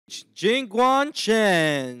Jingguan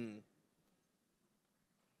Chen.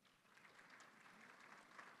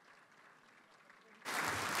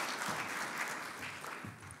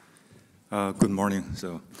 Good morning.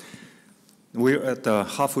 So we're at the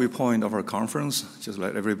halfway point of our conference. Just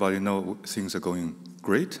let everybody know things are going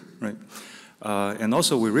great, right? And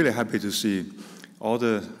also, we're really happy to see all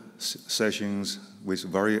the sessions with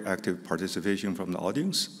very active participation from the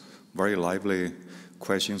audience, very lively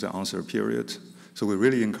questions and answer period. So we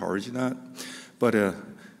really encourage that. But it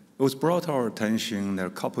was brought to our attention there are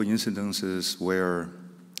a couple of incidences where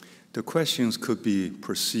the questions could be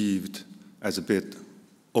perceived as a bit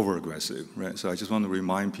over-aggressive, right? So I just want to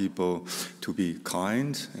remind people to be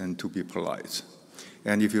kind and to be polite.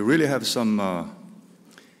 And if you really have some,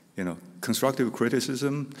 constructive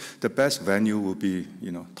criticism, the best venue will be,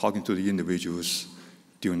 talking to the individuals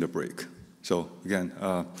during the break. So again,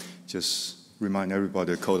 just remind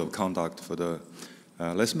everybody the code of conduct for the,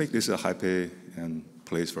 let's make this a happy and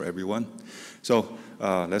place for everyone. So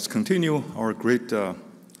let's continue our great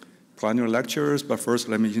plenary lectures, but first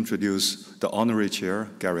let me introduce the honorary chair,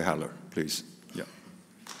 Gary Haller, please. Yeah.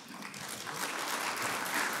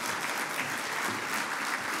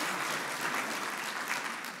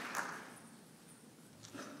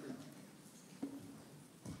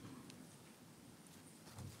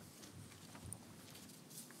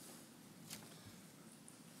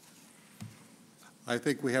 I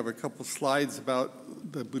think we have a couple slides about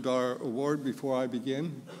the Boudart Award before I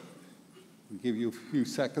begin. I'll give you a few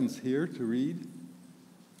seconds here to read.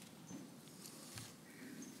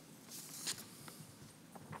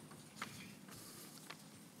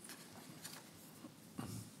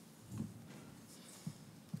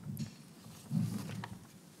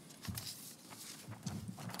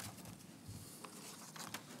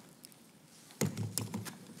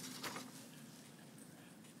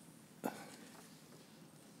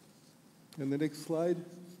 And the next slide.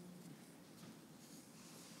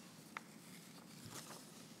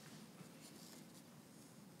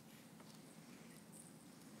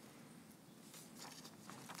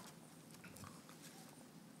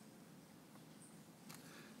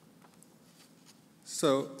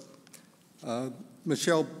 So,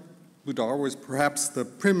 Michel Boudart was perhaps the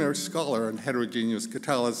premier scholar in heterogeneous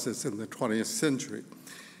catalysis in the 20th century.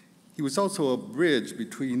 He was also a bridge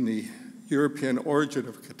between the European origin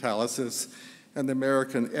of catalysis and the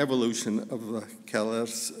American evolution of the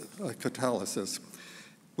catalysis,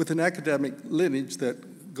 with an academic lineage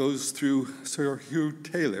that goes through Sir Hugh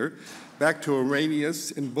Taylor back to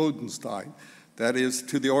Arrhenius and Bodenstein, that is,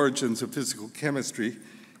 to the origins of physical chemistry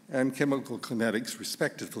and chemical kinetics,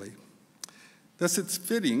 respectively. Thus, it's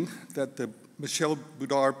fitting that the Michel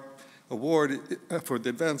Boudart Award for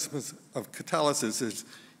the Advancement of Catalysis is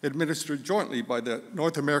administered jointly by the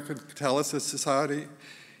North American Catalysis Society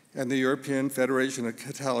and the European Federation of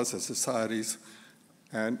Catalysis Societies,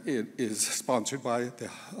 and it is sponsored by the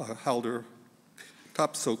Halder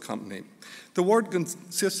Topso Company. The award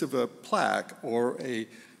consists of a plaque or an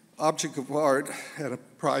object of art at a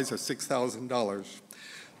prize of $6,000.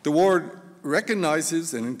 The award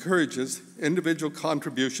recognizes and encourages individual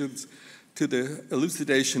contributions to the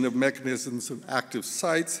elucidation of mechanisms of active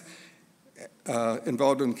sites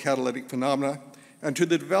involved in catalytic phenomena, and to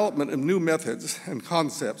the development of new methods and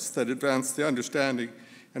concepts that advance the understanding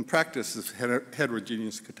and practice of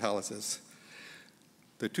heterogeneous catalysis.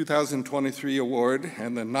 The 2023 award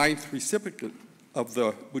and the 9th recipient of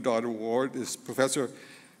the Boudart Award is Professor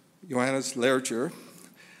Johannes Lercher.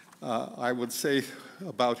 I would say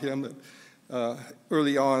about him that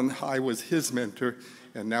early on I was his mentor,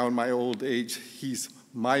 and now in my old age he's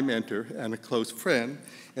my mentor and a close friend,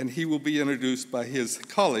 and he will be introduced by his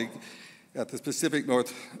colleague at the Pacific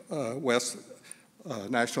Northwest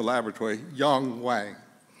National Laboratory, Yang Wang.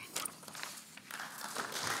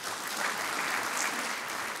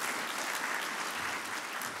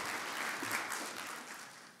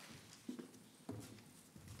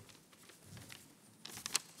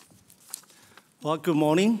 Well, good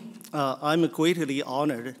morning. I'm greatly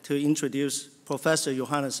honored to introduce Professor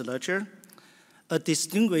Johannes Lercher, a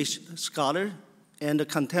distinguished scholar and a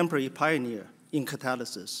contemporary pioneer in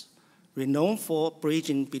catalysis, renowned for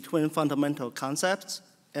bridging between fundamental concepts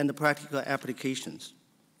and practical applications.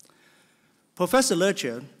 Professor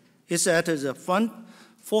Lercher is at the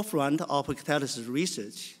forefront of catalysis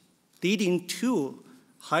research, leading two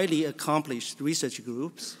highly accomplished research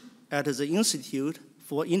groups at the Institute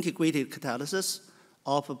for Integrated Catalysis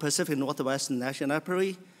of Pacific Northwest National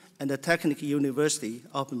Laboratory and the Technische University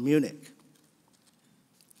of Munich.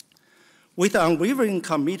 With unwavering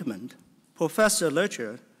commitment, Professor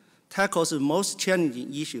Lercher tackles the most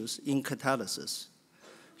challenging issues in catalysis.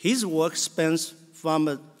 His work spans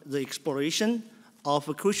from the exploration of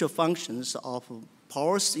crucial functions of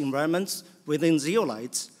porous environments within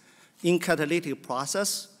zeolites in catalytic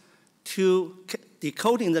process to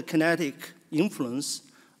decoding the kinetic influence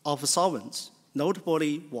of solvents,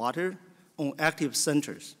 notably water, on active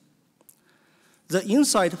centers. The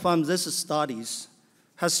insight from these studies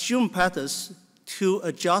has shown paths to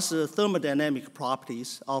adjust the thermodynamic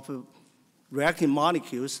properties of reacting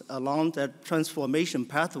molecules along the transformation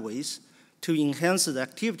pathways to enhance the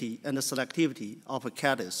activity and the selectivity of a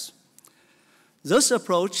catalyst. This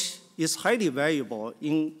approach is highly valuable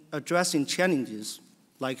in addressing challenges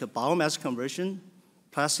like biomass conversion,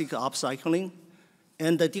 plastic upcycling,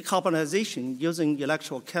 and the decarbonization using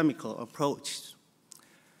electrochemical approaches.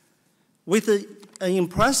 With an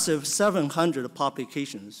impressive 700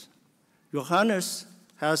 publications, Johannes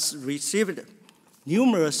has received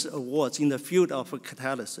numerous awards in the field of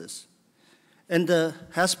catalysis and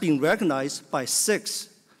has been recognized by 6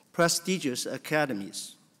 prestigious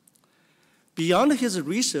academies. Beyond his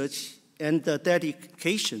research and the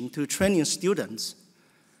dedication to training students,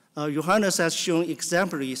 Johannes has shown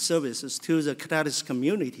exemplary services to the catalyst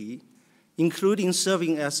community, including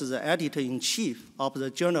serving as the editor-in-chief of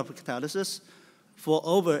the Journal of Catalysis for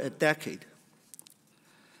over a decade.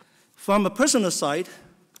 From a personal side,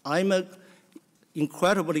 I'm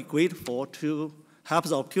incredibly grateful to have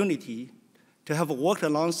the opportunity to have worked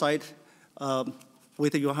alongside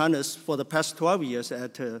with Johannes for the past 12 years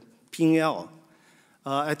at PNL.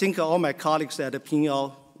 I think all my colleagues at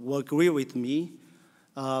PNL will agree with me.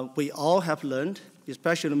 We all have learned,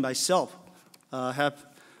 especially myself, have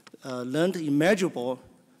learned immeasurable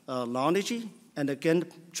knowledge and again,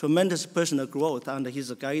 tremendous personal growth under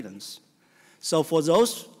his guidance. So for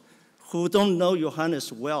those who don't know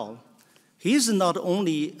Johannes well, he is not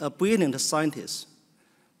only a brilliant scientist,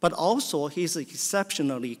 but also he's an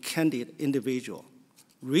exceptionally candid individual,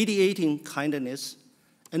 radiating kindness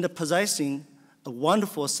and possessing a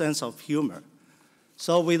wonderful sense of humor.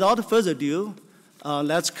 So without further ado,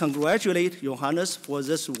 let's congratulate Johannes for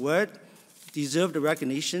this well-deserved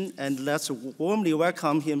recognition, and let's warmly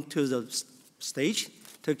welcome him to the stage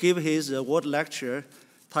to give his award lecture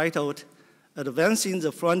titled Advancing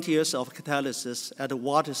the Frontiers of Catalysis at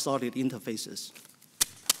Water-Solid Interfaces.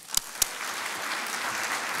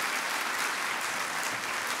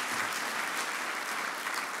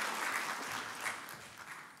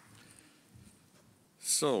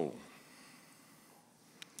 So,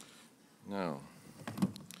 now,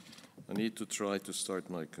 I need to try to start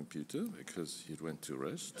my computer because it went to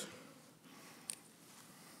rest.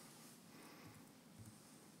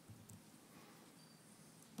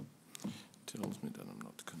 Tells me that I'm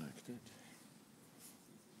not connected.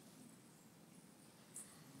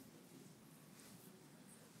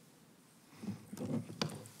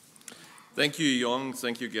 Thank you, Young.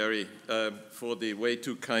 Thank you, Gary, for the way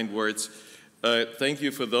too kind words. Thank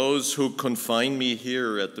you for those who confined me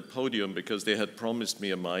here at the podium because they had promised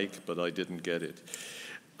me a mic, but I didn't get it.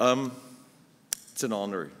 It's an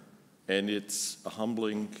honor, and it's a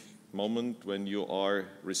humbling moment when you are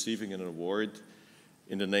receiving an award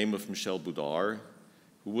in the name of Michel Boudart,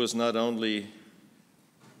 who was not only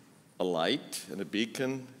a light and a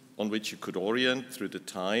beacon on which you could orient through the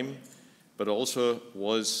time, but also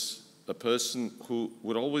was a person who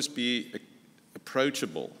would always be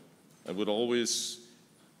approachable and would always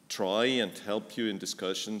try and help you in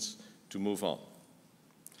discussions to move on.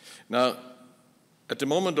 Now, at the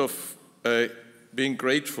moment of being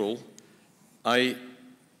grateful, I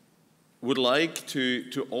would like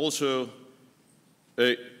to also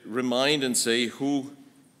remind and say who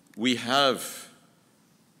we have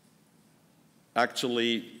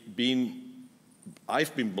actually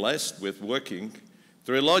I've been blessed with working.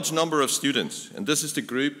 There are a large number of students, and this is the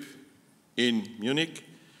group in Munich,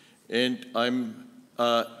 and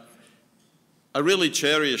I really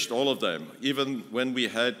cherished all of them, even when we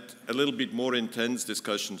had a little bit more intense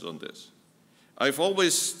discussions on this. I've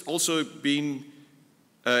always also been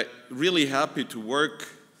really happy to work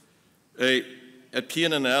at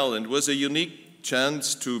PNNL, and it was a unique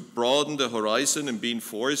chance to broaden the horizon and being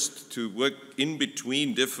forced to work in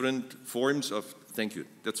between different forms of, thank you,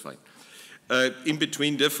 that's fine, in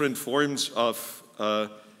between different forms of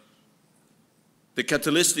the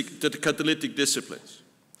catalytic disciplines.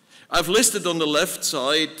 I've listed on the left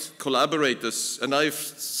side collaborators, and I've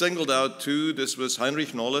singled out 2. This was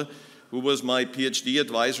Heinrich Nolle, who was my PhD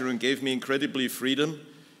advisor and gave me incredibly freedom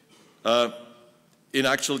in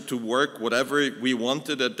actually to work whatever we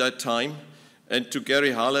wanted at that time, and to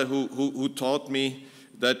Gary Halle, who taught me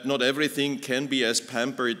that not everything can be as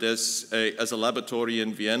pampered as a laboratory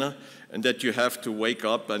in Vienna, and that you have to wake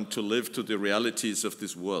up and to live to the realities of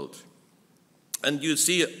this world. And you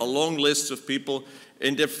see a long list of people,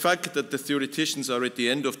 and the fact that the theoreticians are at the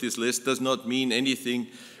end of this list does not mean anything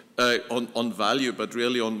on value, but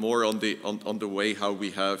really more on the way how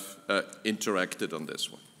we have interacted on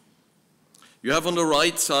this one. You have on the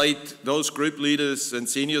right side those group leaders and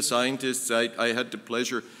senior scientists I had the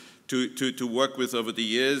pleasure to work with over the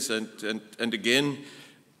years, and again,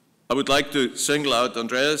 I would like to single out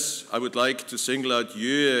Andreas, I would like to single out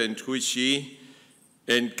Yue and Hui Xi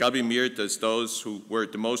and Gabi Mirt as those who were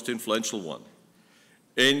the most influential one.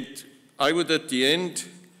 And I would at the end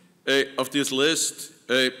of this list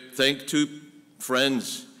thank two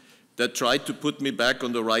friends that tried to put me back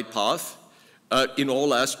on the right path in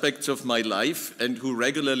all aspects of my life, and who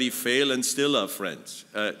regularly fail and still are friends.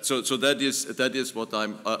 So that is what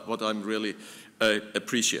I'm really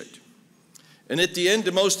appreciate. And at the end,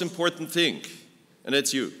 the most important thing, and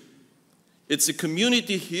that's you. It's the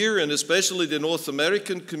community here, and especially the North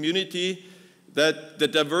American community, that the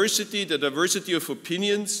diversity of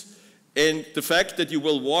opinions, and the fact that you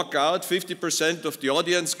will walk out, 50% of the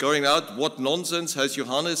audience going out, what nonsense has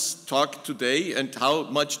Johannes talked today, and how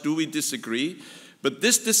much do we disagree? But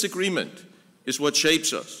this disagreement is what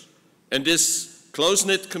shapes us. And this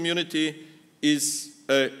close-knit community is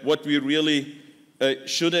what we really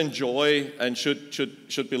should enjoy and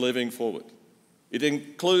should be living forward. It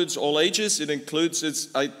includes all ages, it includes,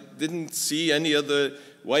 I didn't see any other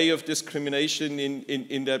way of discrimination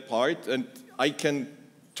in that part, and I can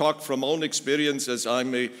talk from own experience as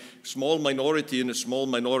I'm a small minority in a small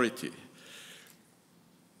minority.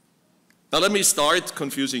 Now let me start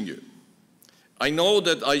confusing you. I know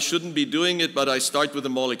that I shouldn't be doing it, but I start with a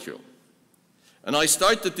molecule. And I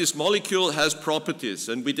start that this molecule has properties,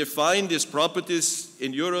 and we define these properties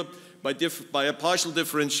in Europe by a partial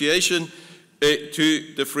differentiation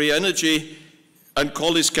to the free energy and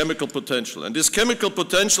call this chemical potential. And this chemical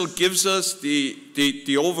potential gives us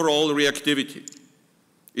the overall reactivity.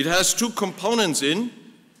 It has two components in.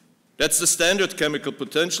 That's the standard chemical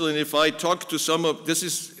potential, and if I talk to some of,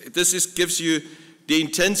 this gives you the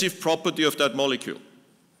intensive property of that molecule.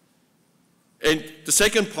 And the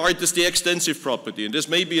second part is the extensive property, and this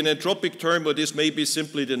may be an entropic term, or this may be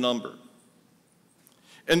simply the number.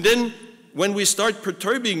 And then when we start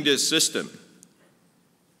perturbing this system,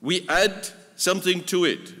 we add something to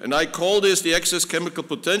it, and I call this the excess chemical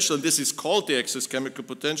potential, and this is called the excess chemical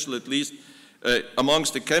potential, at least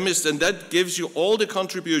amongst the chemists, and that gives you all the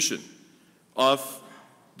contribution of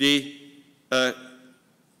the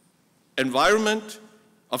environment,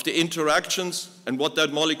 of the interactions, and what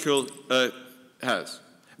that molecule has.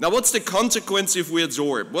 Now, what's the consequence if we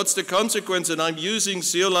adsorb? What's the consequence? And I'm using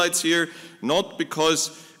zeolites here not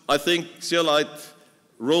because I think zeolite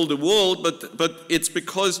rule the world, but it's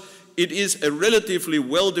because it is a relatively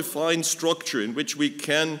well-defined structure in which we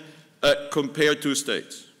can compare two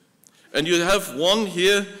states. And you have one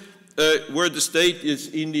here where the state is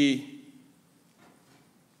in the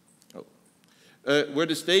where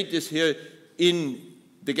the state is here in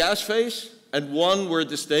the gas phase, and one where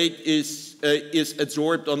the state is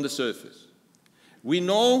adsorbed on the surface. We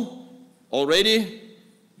know already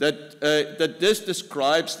that that this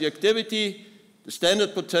describes the activity, the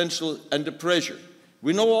standard potential, and the pressure.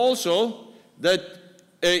 We know also that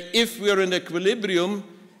if we are in equilibrium,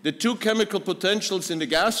 the two chemical potentials in the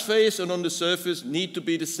gas phase and on the surface need to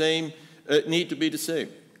be the same.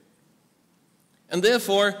 And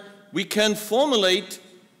therefore, we can formulate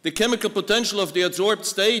the chemical potential of the adsorbed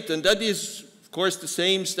state, and that is, of course, the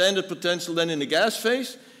same standard potential then in the gas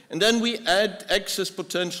phase. And then we add excess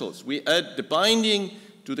potentials. We add the binding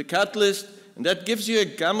to the catalyst, and that gives you a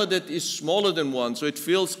gamma that is smaller than 1, so it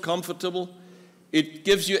feels comfortable. It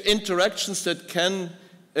gives you interactions that can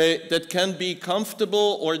be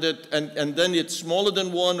comfortable, or and then it's smaller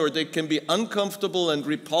than 1, or they can be uncomfortable and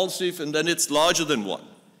repulsive, and then it's larger than 1.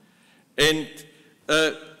 And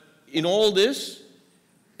in all this,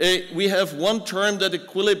 we have one term that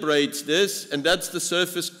equilibrates this, and that's the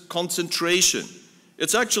surface concentration.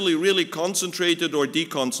 It's actually really concentrated or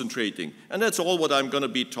deconcentrating, and that's all what I'm going to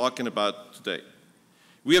be talking about today.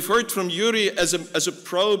 We have heard from Yuri as a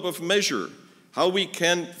probe of measure how we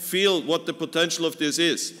can feel what the potential of this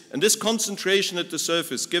is. And this concentration at the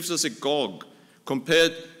surface gives us a gauge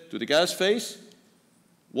compared to the gas phase,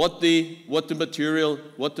 what the material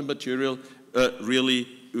really,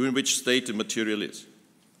 in which state the material is.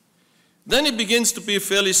 Then it begins to be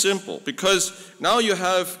fairly simple, because now you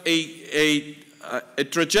have a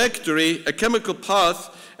trajectory, a chemical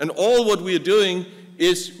path, and all what we are doing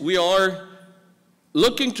is we are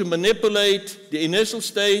looking to manipulate the initial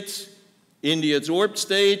states in the adsorbed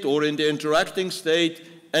state or in the interacting state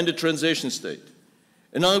and the transition state.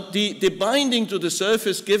 And now the binding to the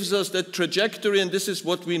surface gives us that trajectory, and this is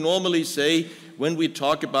what we normally say when we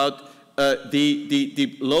talk about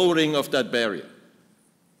the lowering of that barrier.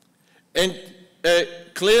 And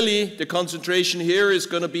clearly the concentration here is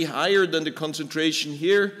going to be higher than the concentration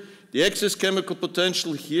here. The excess chemical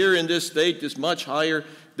potential here in this state is much higher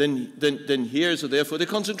than here, so therefore the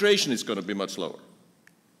concentration is going to be much lower.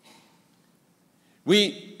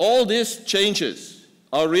 All these changes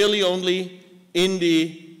are really only in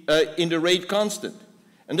the rate constant.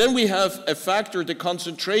 And then we have a factor, the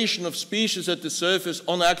concentration of species at the surface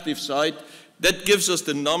on active site, that gives us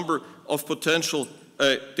the number of potential,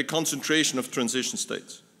 the concentration of transition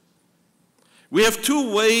states. We have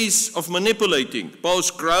two ways of manipulating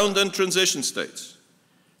both ground and transition states.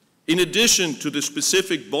 In addition to the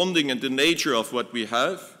specific bonding and the nature of what we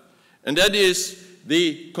have, and that is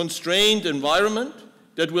the constrained environment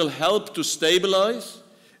that will help to stabilize,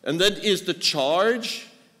 and that is the charge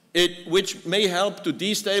which may help to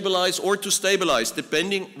destabilize or to stabilize,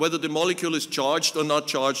 depending whether the molecule is charged or not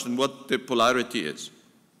charged and what the polarity is.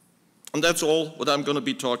 And that's all what I'm going to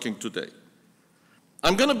be talking today.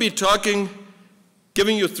 I'm going to be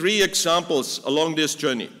giving you 3 examples along this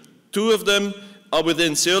journey. 2 of them are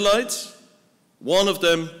within zeolites. 1 of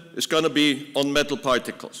them is going to be on metal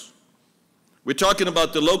particles. We're talking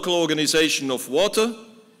about the local organization of water.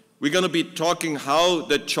 We're going to be talking how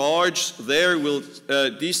the charge there will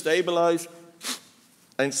destabilize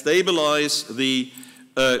and stabilize the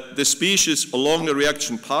species along the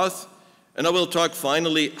reaction path. And I will talk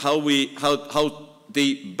finally how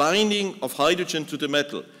the binding of hydrogen to the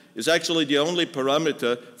metal is actually the only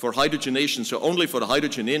parameter for hydrogenation, so only for the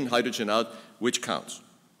hydrogen in, hydrogen out, which counts.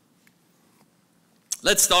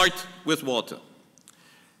 Let's start with water.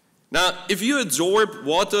 Now, if you absorb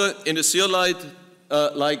water in a zeolite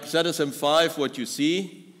like ZSM5, what you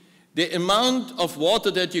see, the amount of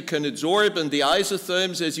water that you can absorb and the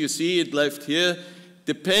isotherms, as you see it left here,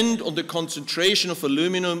 depend on the concentration of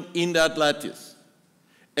aluminum in that lattice.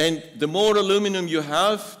 And the more aluminum you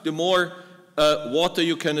have, the more water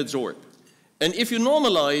you can absorb. And if you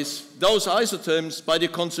normalize those isotherms by the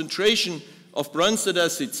concentration of Bronsted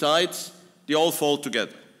acid sites, they all fall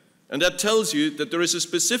together. And that tells you that there is a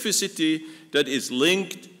specificity that is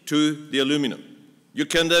linked to the aluminum. You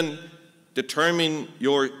can then determine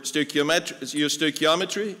your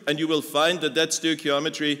stoichiometry, and you will find that that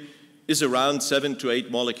stoichiometry is around 7 to 8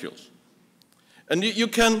 molecules. And you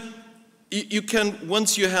can,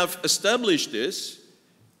 once you have established this,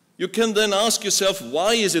 you can then ask yourself,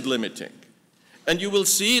 why is it limiting? And you will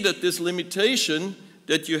see that this limitation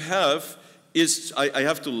that you have is, I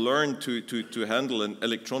have to learn to handle an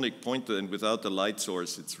electronic pointer, and without a light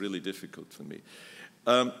source, it's really difficult for me.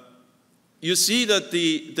 You see that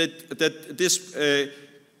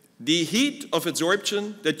the heat of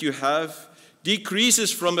adsorption that you have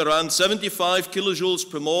decreases from around 75 kilojoules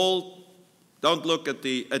per mole. Don't look at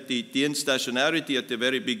the instationarity at the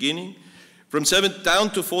very beginning. From 7 down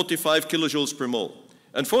to 45 kilojoules per mole.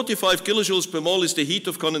 And 45 kilojoules per mole is the heat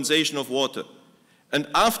of condensation of water. And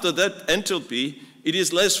after that enthalpy, it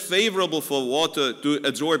is less favorable for water to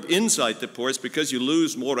adsorb inside the pores because you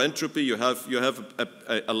lose more entropy, you have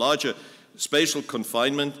a larger spatial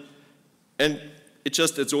confinement, and it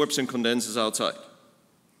just adsorbs and condenses outside.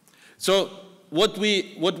 So what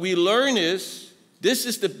we learn is, this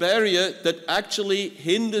is the barrier that actually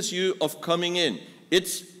hinders you of coming in.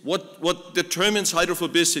 It's what determines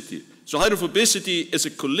hydrophobicity. So hydrophobicity is a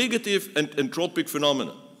colligative and entropic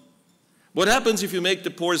phenomenon. What happens if you make the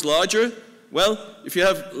pores larger? Well, if you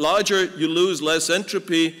have larger, you lose less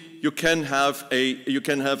entropy, you can have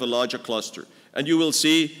a larger cluster. And you will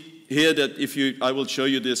see here that I will show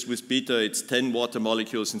you this with beta, it's 10 water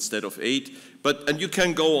molecules instead of 8. And you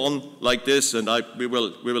can go on like this, and we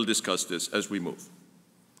will discuss this as we move.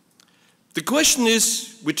 The question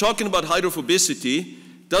is, we're talking about hydrophobicity.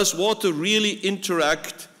 Does water really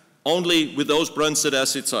interact only with those Bronsted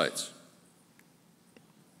acid sites?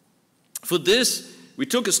 For this, we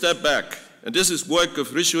took a step back, and this is work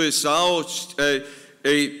of Richelieu Sao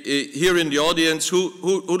here in the audience, who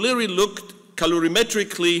literally looked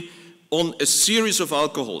calorimetrically on a series of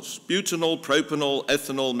alcohols: butanol, propanol,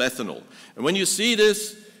 ethanol, methanol. And when you see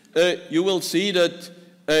this, you will see that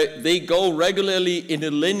they go regularly in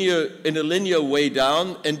a linear way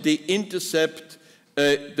down, and they intercept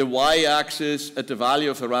the y-axis at the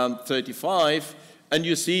value of around 35. And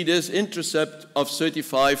you see this intercept of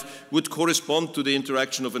 35 would correspond to the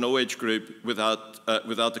interaction of an OH group without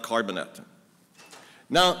the carbon atom.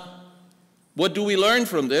 Now, what do we learn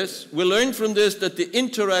from this? We learn from this that the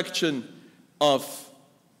interaction of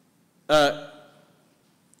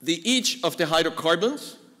each of the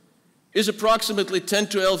hydrocarbons is approximately 10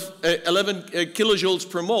 to 11 kilojoules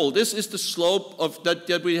per mole. This is the slope of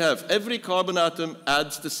that we have. Every carbon atom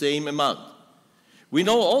adds the same amount. We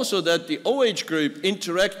know also that the OH group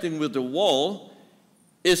interacting with the wall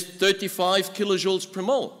is 35 kilojoules per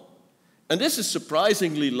mole. And this is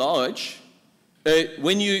surprisingly large and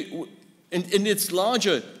it's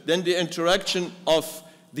larger than the interaction of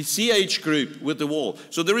the CH group with the wall.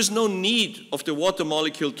 So there is no need of the water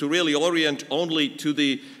molecule to really orient only to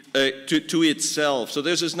the to itself. So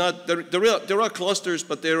this is not there are clusters,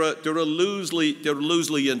 but they're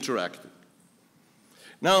loosely interacting.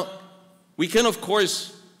 Now we can of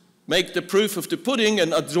course make the proof of the pudding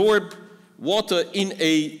and absorb water in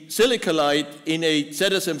a silicalite in a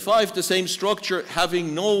ZSM5, the same structure,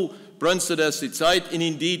 having no Brønsted acid site, and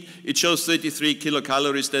indeed it shows 33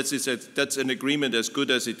 kilocalories. That's an agreement as good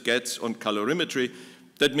as it gets on calorimetry.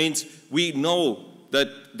 That means we know that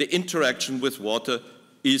the interaction with water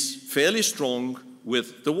is fairly strong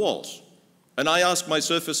with the walls. And I asked my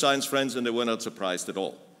surface science friends and they were not surprised at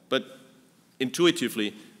all. But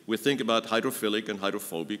intuitively, we think about hydrophilic and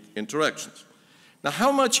hydrophobic interactions. Now,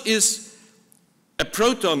 how much is a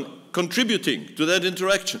proton contributing to that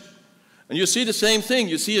interaction? And you see the same thing.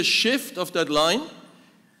 You see a shift of that line.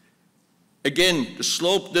 Again, the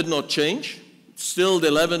slope did not change. It's still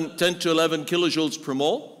the 10 to 11 kilojoules per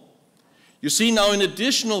mole. You see now an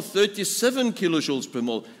additional 37 kilojoules per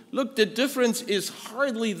mole. Look, the difference is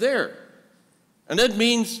hardly there. And that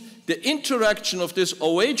means the interaction of this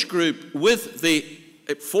OH group with the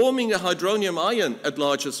forming a hydronium ion at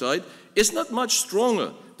larger site is not much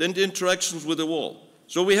stronger than the interactions with the wall.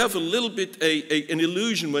 So we have a little bit an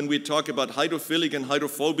illusion when we talk about hydrophilic and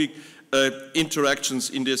hydrophobic interactions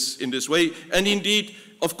in this way. And indeed,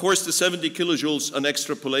 of course, the 70 kilojoules on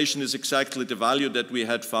extrapolation is exactly the value that we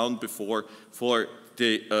had found before for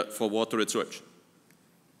water adsorption.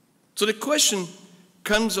 So the question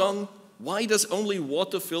comes on, why does only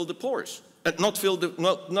water fill the pores? And not fill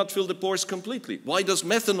the pores completely? Why does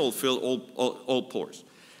methanol fill all pores?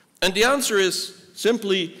 And the answer is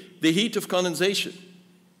simply the heat of condensation.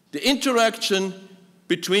 The interaction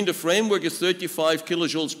between the framework is 35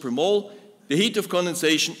 kilojoules per mole. The heat of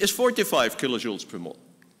condensation is 45 kilojoules per mole.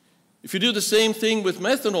 If you do the same thing with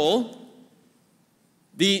methanol,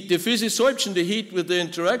 the physisorption, the heat with the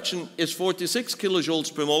interaction, is 46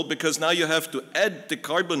 kilojoules per mole, because now you have to add the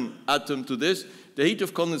carbon atom to this. The heat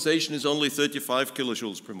of condensation is only 35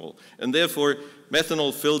 kilojoules per mole. And therefore,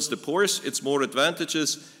 methanol fills the pores. It's more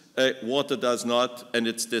advantageous. Water does not, and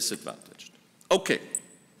it's disadvantaged. Okay.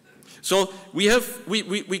 So we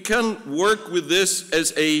can work with this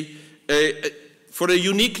as for the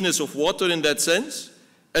uniqueness of water in that sense,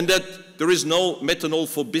 and that there is no methanol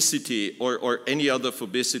phobicity or any other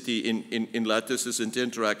phobicity in lattices, and the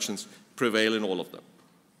interactions prevail in all of them.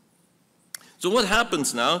 So what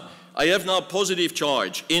happens now? I have now positive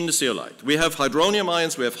charge in the zeolite. We have hydronium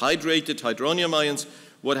ions, we have hydrated hydronium ions.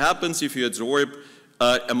 What happens if you adsorb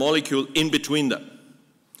a molecule in between them?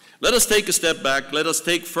 Let us take a step back. Let us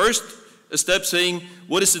take first a step saying,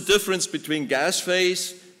 what is the difference between gas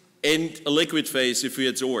phase and a liquid phase if we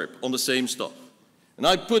adsorb on the same stuff? And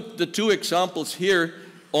I put the two examples here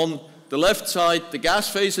on the left side, the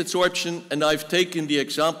gas phase adsorption, and I've taken the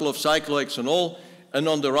example of cyclohexanol, and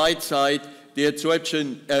on the right side, the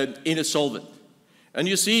adsorption in a solvent. And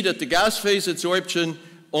you see that the gas phase adsorption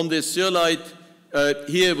on this zeolite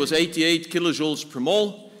here was 88 kilojoules per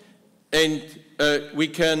mole, and we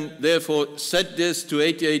can therefore set this to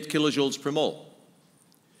 88 kilojoules per mole.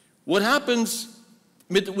 What happens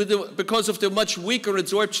because of the much weaker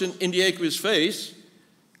adsorption in the aqueous phase?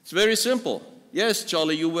 It's very simple. Yes,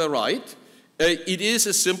 Charlie, you were right. It is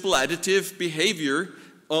a simple additive behavior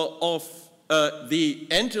of the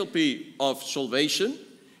enthalpy of solvation,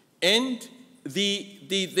 and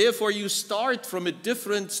therefore you start from a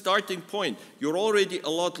different starting point. You're already a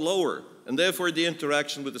lot lower, and therefore the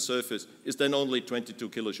interaction with the surface is then only 22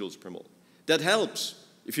 kilojoules per mole. That helps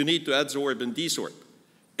if you need to adsorb and desorb,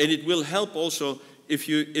 and it will help also if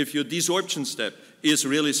your desorption step is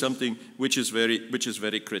really something which is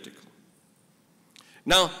very critical.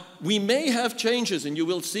 Now, we may have changes, and you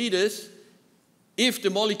will see this, if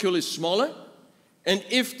the molecule is smaller and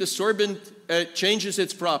if the sorbent changes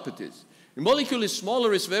its properties. The molecule is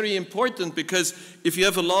smaller is very important, because if you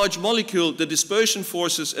have a large molecule, the dispersion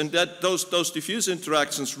forces and those diffuse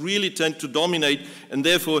interactions really tend to dominate, and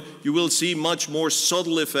therefore you will see much more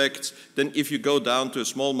subtle effects than if you go down to a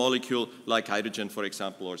small molecule like hydrogen, for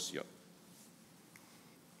example, or CO.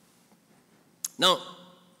 Now,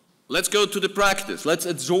 let's go to the practice. Let's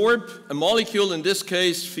adsorb a molecule, in this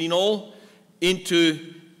case phenol, into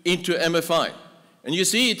MFI. And you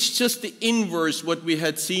see, it's just the inverse what we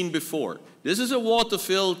had seen before. This is a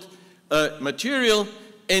water-filled material,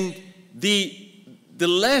 and the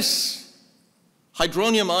less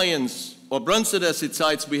hydronium ions or Bronsted acid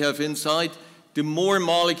sites we have inside, the more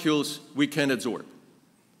molecules we can adsorb.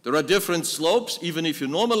 There are different slopes, even if you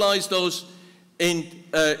normalize those, and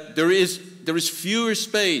there is fewer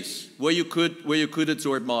space where you could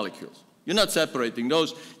adsorb molecules. You're not separating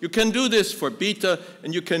those. You can do this for beta,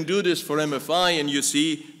 and you can do this for MFI, and you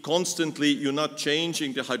see constantly you're not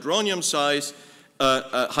changing the hydronium size,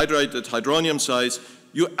 hydrated hydronium size.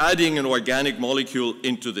 You're adding an organic molecule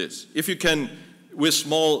into this. If you can, with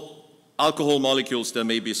small alcohol molecules, there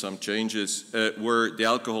may be some changes where the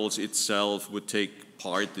alcohols itself would take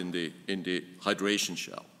part in the hydration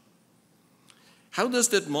shell. How does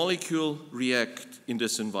that molecule react in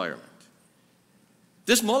this environment?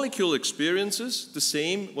 This molecule experiences the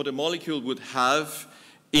same what a molecule would have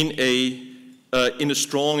in a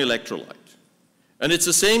strong electrolyte. And it's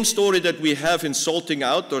the same story that we have in salting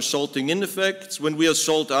out or salting in effects. When we are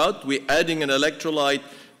salt out, we're adding an electrolyte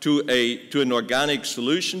to an organic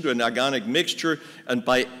solution, to an organic mixture, and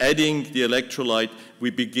by adding the electrolyte, we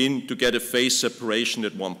begin to get a phase separation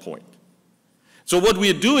at one point. So what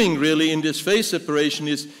we're doing really in this phase separation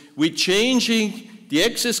is we're changing the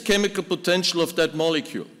excess chemical potential of that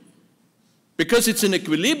molecule. Because it's in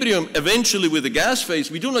equilibrium eventually with the gas phase,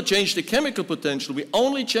 we do not change the chemical potential, we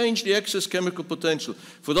only change the excess chemical potential.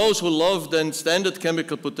 For those who love then standard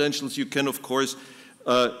chemical potentials, you can of course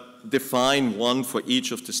define one for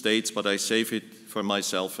each of the states, but I save it for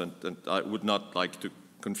myself, and I would not like to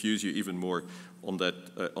confuse you even more on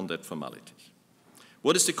that formality.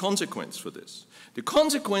 What is the consequence for this? The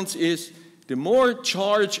consequence is the more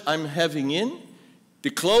charge I'm having in, the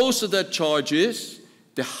closer that charge is,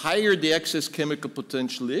 the higher the excess chemical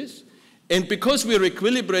potential is. And because we're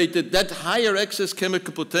equilibrated, that higher excess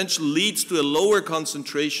chemical potential leads to a lower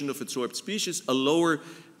concentration of adsorbed species, a lower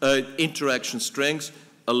interaction strength,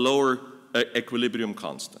 a lower equilibrium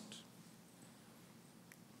constant.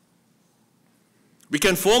 We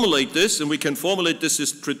can formulate this, and we can formulate this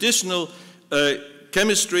as traditional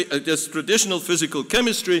chemistry, as traditional physical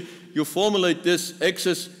chemistry. You formulate this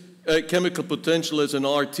excess chemical potential as an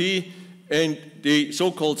RT, and the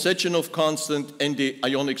so-called Sechenov constant and the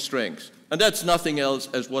ionic strength. And that's nothing else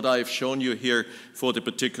as what I've shown you here for the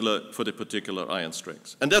particular ion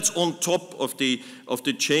strength. And that's on top of the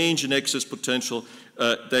change in excess potential,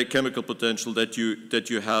 the chemical potential that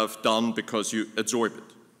you have done because you adsorb it.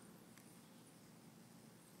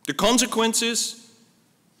 The consequences,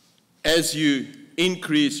 as you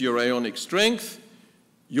increase your ionic strength,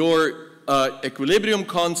 your equilibrium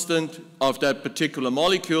constant of that particular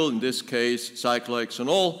molecule, in this case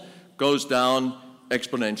cyclohexanol, goes down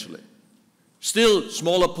exponentially. Still,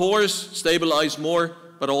 smaller pores stabilize more,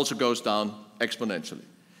 but also goes down exponentially.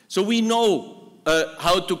 So we know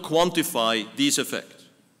how to quantify these effects.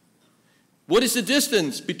 What is the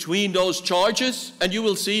distance between those charges? And you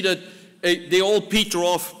will see that they all peter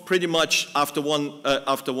off pretty much after one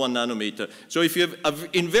nanometer. So if you have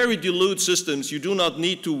in very dilute systems, you do not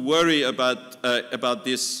need to worry about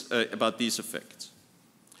these effects.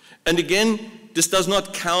 And again, this does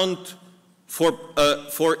not count for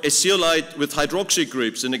a zeolite with hydroxy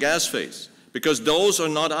groups in the gas phase, because those are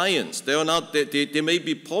not ions. They are not. They may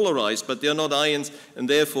be polarized, but they are not ions, and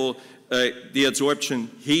therefore the adsorption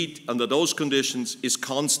heat under those conditions is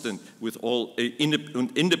constant with all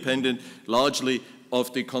independent largely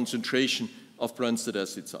of the concentration of Bronsted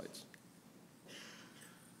acid sites.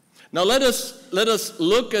 Now let us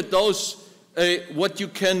look at those what you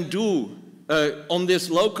can do on this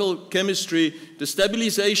local chemistry, the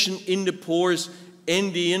stabilization in the pores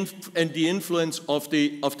and the influence of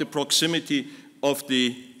the proximity of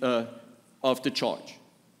the charge.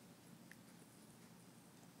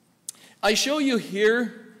 I show you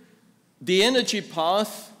here the energy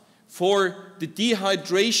path for the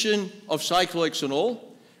dehydration of cyclohexanol.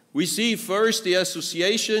 We see first the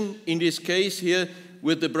association, in this case here,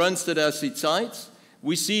 with the Bronsted acid sites.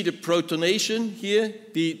 We see the protonation here,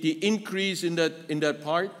 the increase in that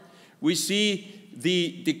part. We see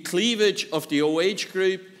the cleavage of the OH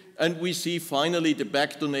group, and we see finally the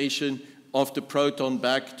back donation of the proton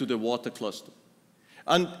back to the water cluster.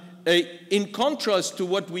 And in contrast to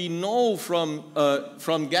what we know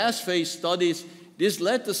from gas phase studies, this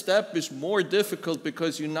latter step is more difficult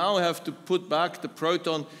because you now have to put back the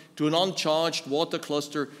proton to an uncharged water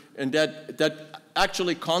cluster, and that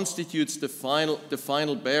actually constitutes the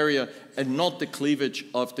final barrier and not the cleavage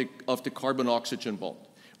of the carbon-oxygen bond.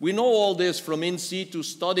 We know all this from in situ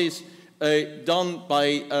studies done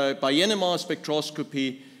by NMR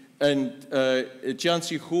spectroscopy, and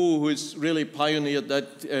Jianxi Hu, who has really pioneered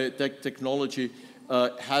that technology,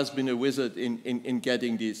 has been a wizard in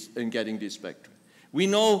getting these spectra. We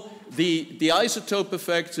know the isotope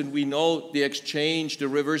effects, and we know the exchange, the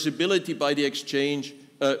reversibility by the exchange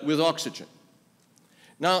with oxygen.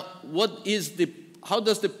 Now, how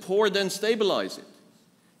does the pore then stabilize it?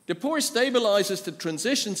 The pore stabilizes the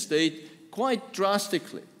transition state quite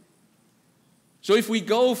drastically. So if we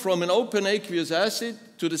go from an open aqueous acid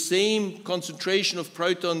to the same concentration of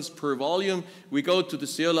protons per volume, we go to the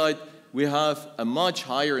zeolite, we have a much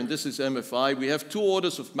higher, and this is MFI, we have 2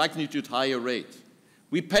 orders of magnitude higher rate.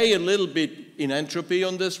 We pay a little bit in entropy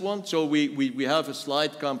on this one, so we have a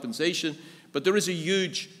slight compensation, but there is a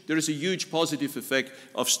huge positive effect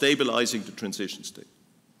of stabilizing the transition state.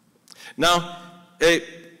 Now,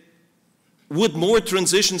 would more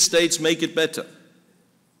transition states make it better?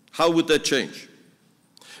 How would that change?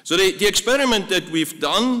 So the experiment that we've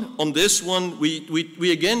done on this one,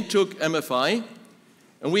 we again took MFI,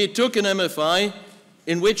 and we took an MFI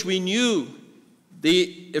in which we knew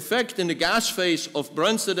the effect in the gas phase of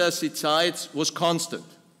Bronsted acid sites was constant.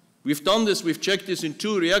 We've done this, we've checked this in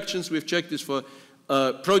 2 reactions. We've checked this for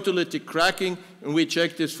proteolytic cracking, and we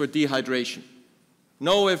checked this for dehydration.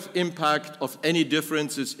 No impact of any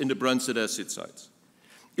differences in the Bronsted acid sites.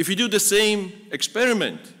 If you do the same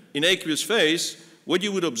experiment in aqueous phase, what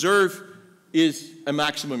you would observe is a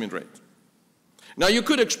maximum in rate. Now, you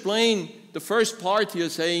could explain the first part here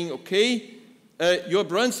saying, okay, your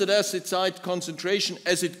Bronsted acid site concentration,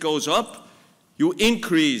 as it goes up, you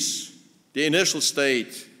increase the initial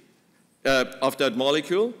state of that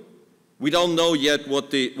molecule. We don't know yet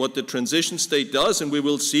what the transition state does, and we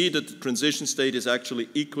will see that the transition state is actually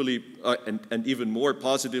equally and even more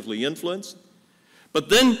positively influenced. But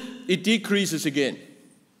then it decreases again.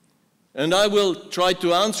 And I will try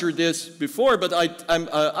to answer this before, but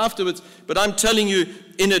afterwards. But I'm telling you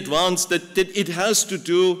in advance that it has to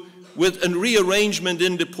do with a rearrangement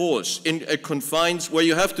in the pores, in confines, where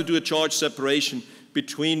you have to do a charge separation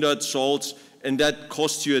between that salts, and that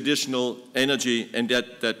costs you additional energy, and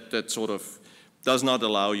that sort of does not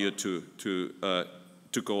allow you to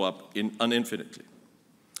go up infinitely.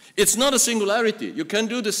 It's not a singularity. You can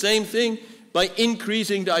do the same thing by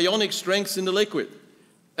increasing the ionic strengths in the liquid.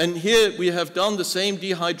 And here we have done the same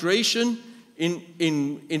dehydration in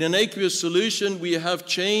an aqueous solution. We have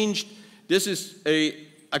changed, this is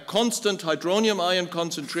a constant hydronium ion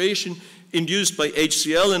concentration induced by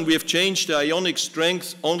HCl, and we have changed the ionic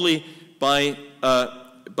strength only by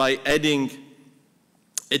adding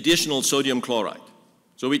additional sodium chloride.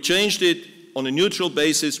 So we changed it on a neutral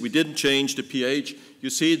basis. We didn't change the pH. You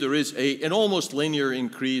see there is an almost linear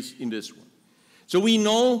increase in this one. So we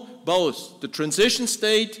know both the transition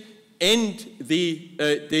state and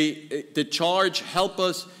the charge help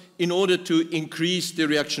us in order to increase the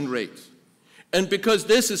reaction rate. And because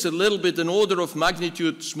this is a little bit an order of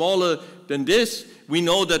magnitude smaller than this, we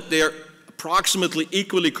know that they're approximately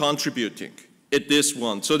equally contributing at this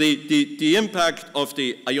one. So the impact of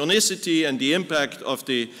the ionicity and the impact of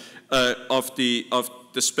the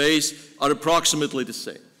space are approximately the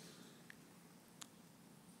same.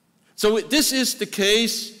 So this is the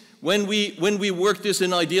case when we work this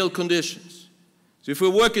in ideal conditions. So if we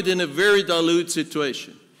work it in a very dilute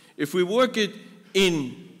situation, if we work it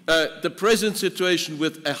in the present situation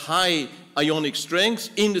with a high ionic strength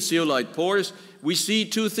in the zeolite pores, we see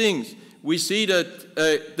 2 things. We see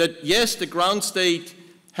that yes, the ground state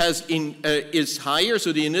is higher,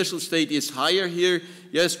 so the initial state is higher here,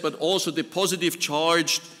 yes, but also the positive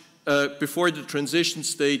charge before the transition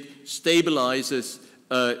state stabilizes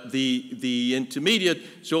the intermediate,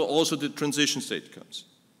 so also the transition state comes.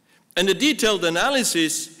 And the detailed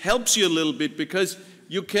analysis helps you a little bit because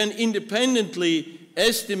you can independently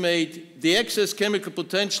estimate the excess chemical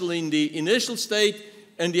potential in the initial state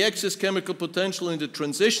and the excess chemical potential in the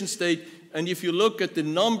transition state. And if you look at the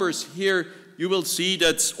numbers here, you will see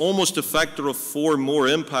that's almost a factor of 4 more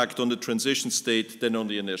impact on the transition state than on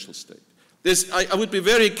the initial state. I would be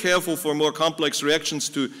very careful for more complex reactions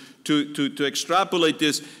to extrapolate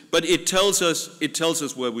this, but it tells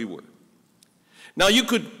us where we were. Now you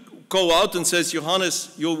could go out and say,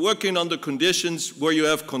 Johannes, you're working under conditions where you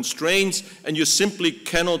have constraints and you simply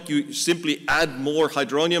add more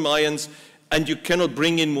hydronium ions and you cannot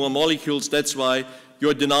bring in more molecules. That's why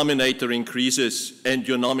your denominator increases and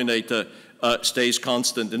your numerator stays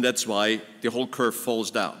constant, and that's why the whole curve falls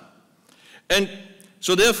down. And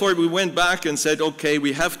so therefore we went back and said, okay,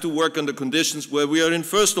 we have to work under conditions where we are in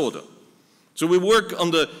first order. So we work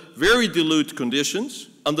under very dilute conditions,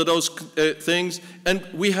 under those things, and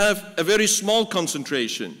we have a very small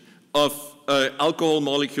concentration of alcohol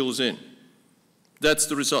molecules in. That's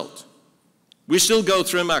the result. We still go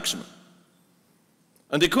through a maximum.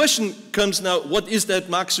 And the question comes now, what is that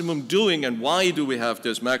maximum doing, and why do we have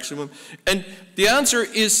this maximum? And the answer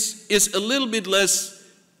is a little bit less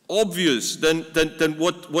obvious than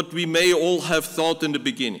what we may all have thought in the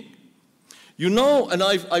beginning. You know, and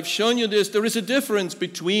I've shown you this, there is a difference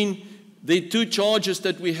between the two charges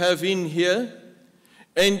that we have in here.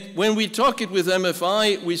 And when we talk it with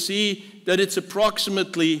MFI, we see that it's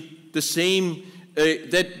approximately the same,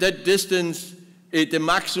 that distance, the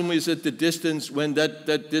maximum is at the distance when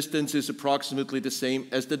that distance is approximately the same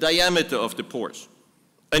as the diameter of the pores.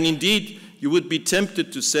 And indeed, you would be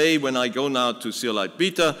tempted to say, when I go now to zeolite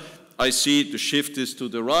beta, I see the shift is to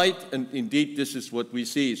the right, and indeed this is what we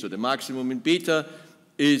see. So the maximum in beta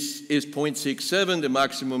is 0.67, the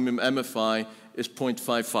maximum in MFI is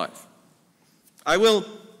 0.55. I will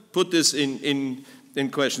put this in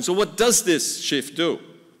question. So what does this shift do?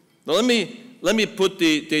 Now let me put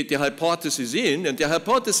the hypothesis in, and the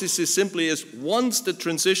hypothesis is simply as once the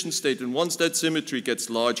transition state and once that symmetry gets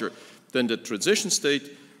larger than the transition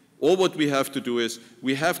state, all what we have to do is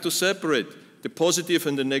we have to separate the positive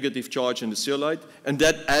and the negative charge in the zeolite, and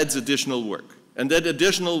that adds additional work. And that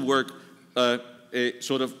additional work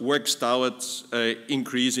sort of works towards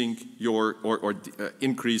increasing your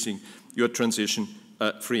increasing your transition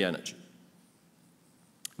free energy.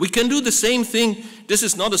 We can do the same thing. This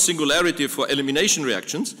is not a singularity for elimination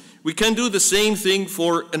reactions. We can do the same thing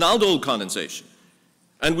for an aldol condensation.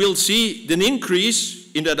 And we'll see an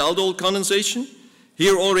increase in that aldol condensation,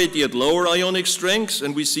 here already at lower ionic strengths,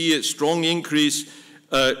 and we see a strong increase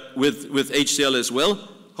with HCl as well.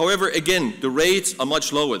 However, again, the rates are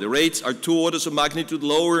much lower. The rates are 2 orders of magnitude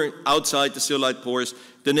lower outside the zeolite pores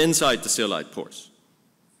than inside the zeolite pores.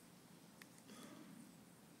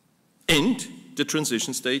 And the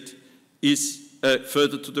transition state is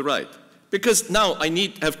further to the right. Because now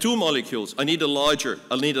I have 2 molecules. I need a larger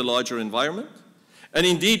environment. And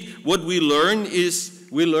indeed, what we learn is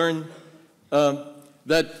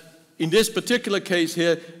that in this particular case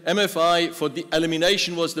here, MFI for the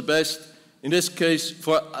elimination was the best. In this case,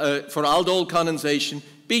 for aldol condensation,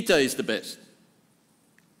 beta is the best.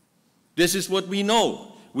 This is what we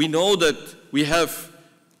know. We know that we have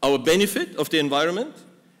our benefit of the environment,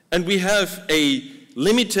 and we have a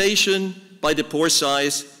limitation by the pore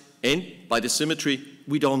size and by the symmetry.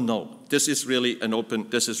 We don't know. This is really an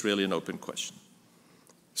open question.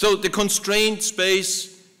 So the constrained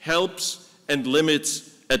space helps and limits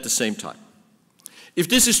at the same time. If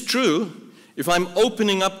this is true, if I'm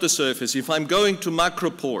opening up the surface, if I'm going to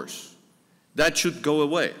macropores, that should go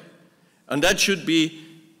away. And that should be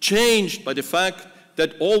changed by the fact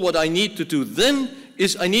that all what I need to do then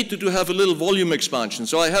is I need to have a little volume expansion.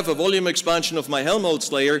 So I have a volume expansion of my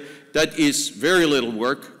Helmholtz layer that is very little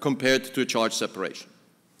work compared to a charge separation.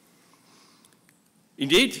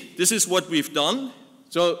 Indeed, this is what we've done.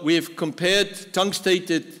 So we've compared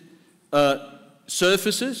tungstated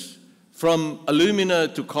surfaces from alumina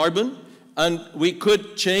to carbon, and we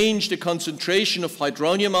could change the concentration of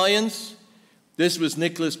hydronium ions. This was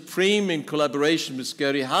Nicholas Preem in collaboration with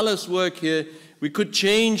Gary Haller's work here. We could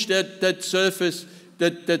change that surface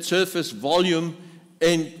volume,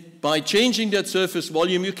 and by changing that surface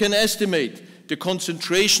volume, you can estimate the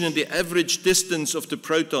concentration and the average distance of the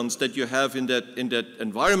protons that you have in that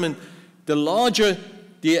environment. The larger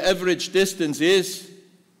the average distance is,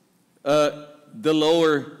 the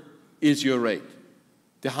lower is your rate.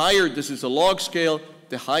 The higher, this is a log scale,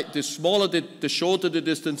 the smaller, the shorter the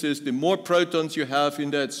distance is, the more protons you have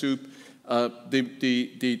in that soup,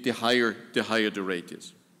 the higher the rate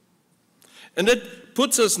is. And that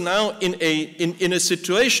puts us now in a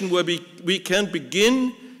situation where we can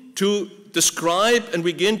begin to describe and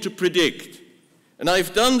begin to predict. And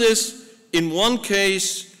I've done this in one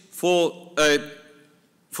case for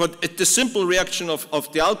the simple reaction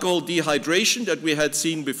of the alcohol dehydration that we had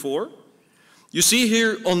seen before. You see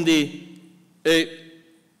here on the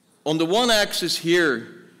one axis here,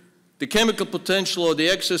 the chemical potential or the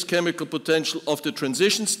excess chemical potential of the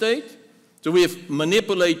transition state. So we have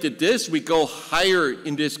manipulated this. We go higher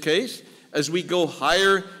in this case. As we go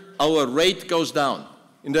higher, our rate goes down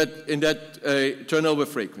in that turnover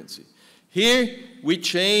frequency. Here we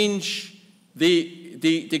change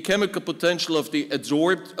the chemical potential of the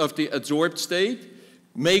adsorbed state,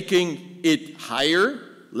 making it higher,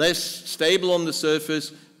 less stable on the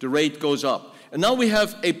surface. The rate goes up. And now we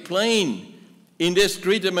have a plane in this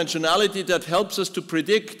three-dimensionality that helps us to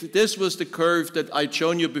predict. This was the curve that I'd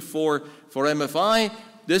shown you before for MFI.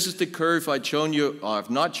 This is the curve I've shown you, or I've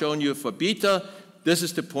not shown you for beta. This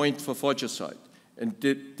is the point for forgicide. And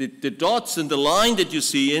the dots and the line that you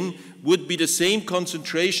see in would be the same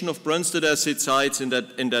concentration of Brunstad acid sites in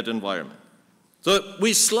that environment. So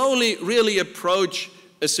we slowly really approach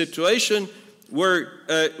a situation where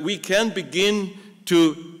we can begin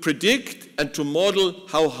to predict and to model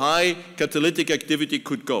how high catalytic activity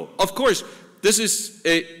could go. Of course, this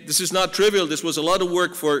is not trivial. This was a lot of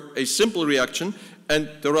work for a simple reaction, and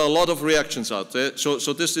there are a lot of reactions out there.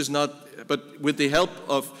 So this is not, but with the help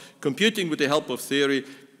of computing, with the help of theory,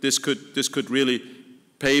 this could really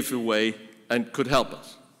pave the way and could help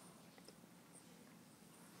us.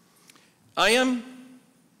 I am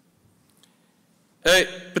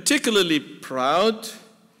particularly proud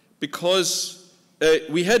because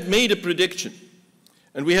we had made a prediction.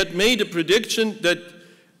 And we had made a prediction that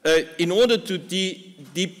in order to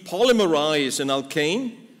depolymerize an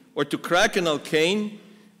alkane, or to crack an alkane,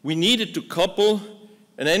 we needed to couple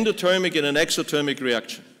an endothermic and an exothermic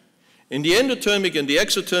reaction. In the endothermic and the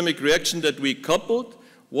exothermic reaction that we coupled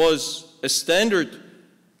was a standard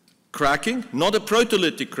cracking, not a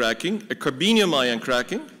proteolytic cracking, a carbenium ion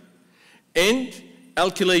cracking, and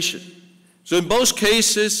alkylation. So in both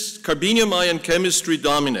cases, carbenium ion chemistry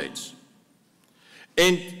dominates.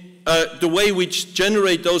 And the way we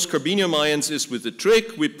generate those carbenium ions is with a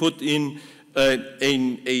trick. We put in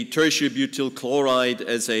a tertiary butyl chloride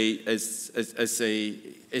as a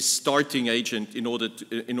starting agent in order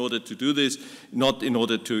to do this, not in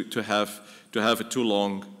order to have a too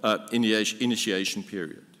long initiation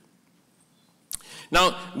period.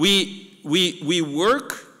 Now we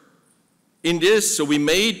work in this, so we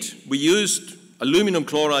used aluminum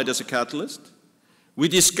chloride as a catalyst. We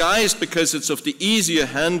disguised, because it's of the easier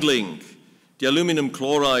handling, the aluminum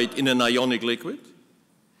chloride in an ionic liquid.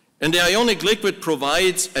 And the ionic liquid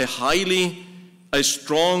provides a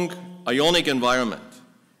strong ionic environment.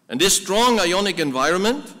 And this strong ionic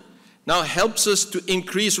environment now helps us to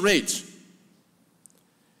increase rates.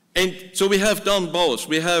 And so we have done both.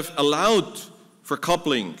 We have allowed for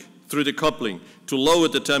coupling, through the coupling, to lower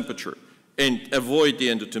the temperature and avoid the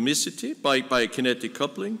endothermicity by kinetic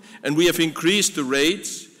coupling. And we have increased the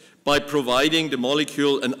rates by providing the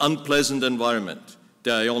molecule an unpleasant environment,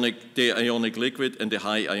 the ionic liquid and the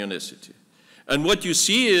high ionicity. And what you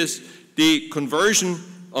see is the conversion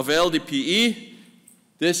of LDPE.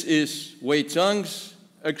 This is Wei Zhang's,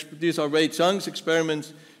 these are Wei Zhang's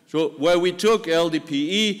experiments. So where we took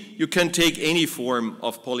LDPE, you can take any form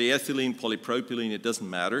of polyethylene, polypropylene, it doesn't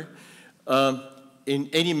matter, in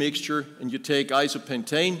any mixture, and you take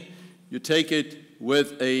isopentane, you take it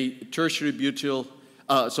with a tertiary butyl,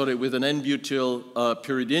 with an N-butyl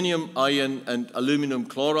pyridinium ion and aluminum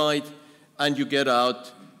chloride, and you get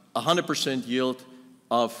out 100% yield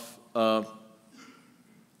of a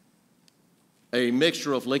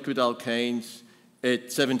mixture of liquid alkanes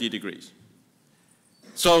at 70 degrees.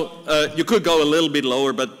 So you could go a little bit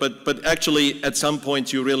lower, but actually at some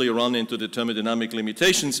point you really run into the thermodynamic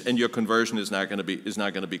limitations, and your conversion is not going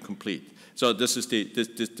to be complete. So this is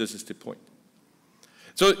the point.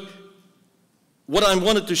 So what I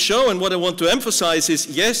wanted to show and what I want to emphasize is,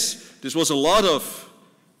 yes, this was a lot of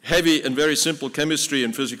heavy and very simple chemistry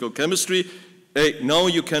and physical chemistry. Now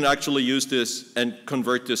you can actually use this and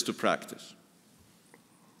convert this to practice.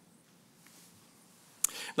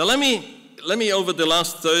 Now let me over the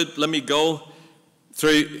last third, let me go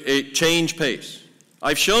through a change pace.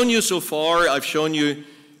 I've shown you so far, I've shown you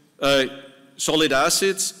solid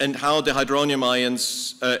acids and how the hydronium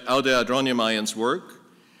ions work.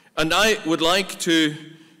 And I would like to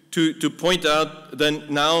point out then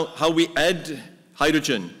now how we add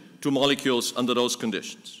hydrogen to molecules under those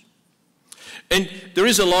conditions. And there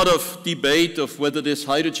is a lot of debate of whether this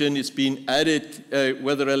hydrogen is being added,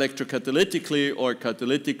 whether electrocatalytically or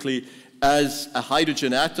catalytically, as a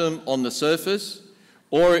hydrogen atom on the surface,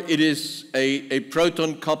 or it is a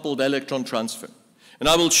proton-coupled electron transfer. And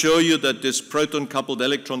I will show you that this proton-coupled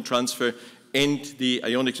electron transfer and the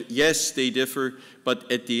ionic, yes, they differ,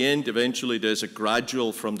 but at the end, eventually, there's a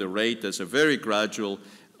gradual from the rate, there's a very gradual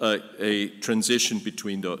a transition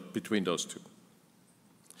between those two.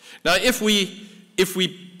 Now, if we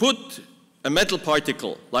put a metal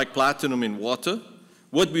particle like platinum in water,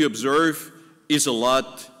 what we observe is a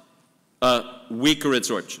lot weaker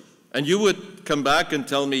adsorption. And you would come back and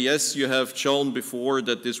tell me, yes, you have shown before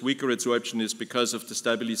that this weaker adsorption is because of the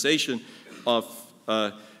stabilization of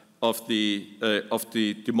the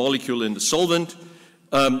molecule in the solvent.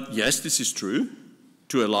 Yes, this is true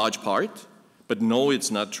to a large part, but no,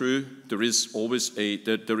 it's not true. There is always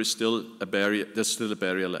there is still a barrier. There's still a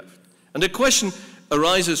barrier left. And the question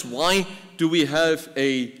arises, why do we have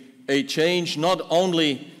a change not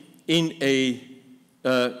only in a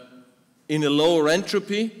lower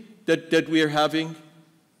entropy that we are having,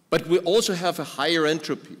 but we also have a higher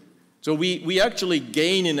entropy. So we actually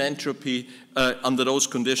gain in entropy under those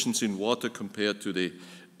conditions in water compared to the,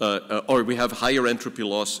 or we have higher entropy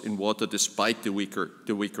loss in water despite the weaker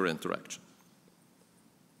interaction.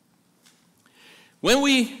 When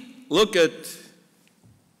we look at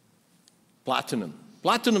platinum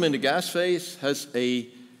in the gas phase has a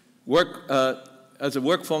work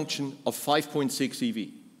function of 5.6 eV.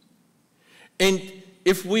 And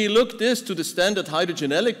if we look this to the standard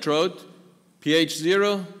hydrogen electrode, pH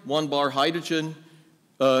 0, 1 bar hydrogen,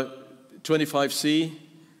 25 C,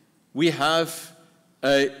 we have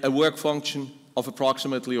a work function of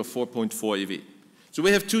approximately 4.4 eV. So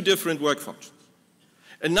we have two different work functions.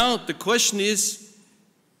 And now the question is,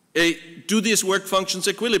 do these work functions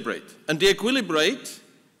equilibrate? And they equilibrate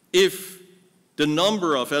if the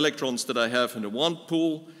number of electrons that I have in the one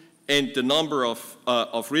pool and the number of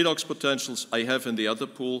redox potentials I have in the other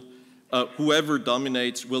pool, whoever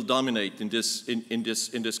dominates will dominate in this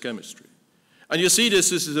chemistry. And you see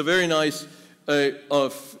this is a very nice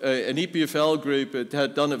an EPFL group. It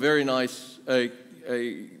had done a very nice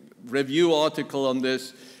review article on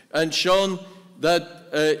this and shown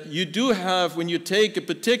that you do have, when you take a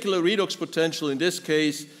particular redox potential, in this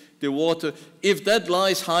case the water, if that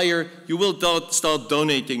lies higher, you will start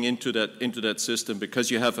donating into that system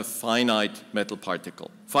because you have a finite metal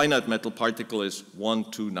particle. Finite metal particle is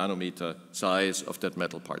 1-2 nanometer size of that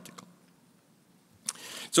metal particle.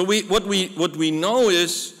 So what we know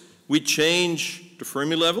is we change the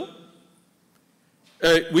Fermi level.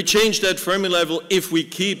 We change that Fermi level if we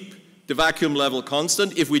keep the vacuum level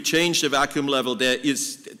constant. If we change the vacuum level, there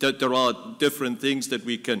are different things that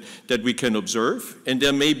we can observe, and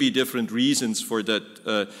there may be different reasons for that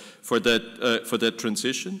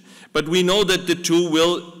transition. But we know that the two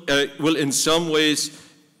will in some ways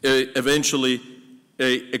eventually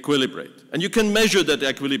equilibrate, and you can measure that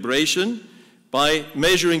equilibration by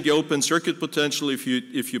measuring the open circuit potential if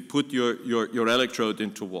you put your electrode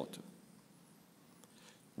into water.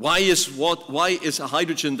 Why is a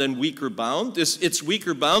hydrogen then weaker bound? It's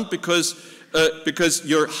weaker bound because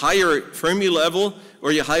your higher Fermi level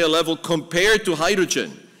or your higher level compared to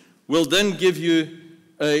hydrogen will then give you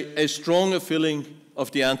a stronger filling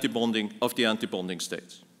of the antibonding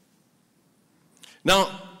states. Now,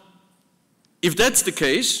 if that's the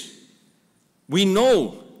case, we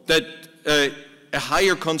know that a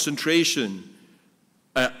higher concentration,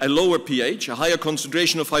 a lower pH, a higher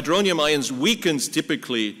concentration of hydronium ions weakens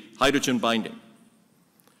typically hydrogen binding.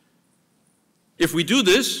 If we do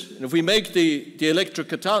this, and if we make the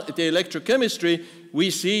electrochemistry,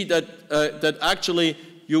 we see that actually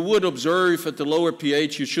you would observe at the lower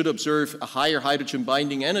pH, you should observe a higher hydrogen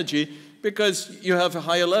binding energy because you have a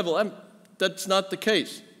higher level. And that's not the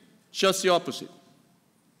case. It's just the opposite.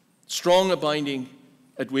 Stronger binding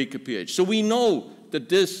at weaker pH. So we know that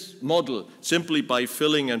this model, simply by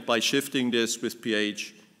filling and by shifting this with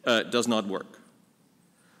pH, does not work.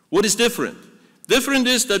 What is different? Different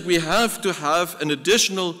is that we have to have an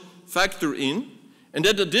additional factor in, and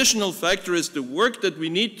that additional factor is the work that we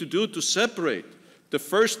need to do to separate the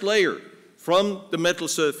first layer from the metal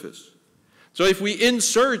surface. So if we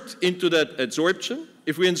insert into that adsorption,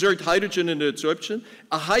 if we insert hydrogen in the adsorption,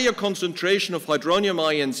 a higher concentration of hydronium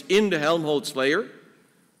ions in the Helmholtz layer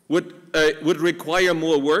would require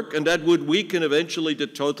more work, and that would weaken eventually the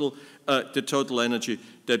total energy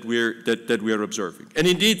that we're observing. And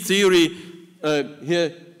indeed, theory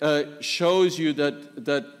here shows you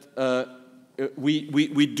that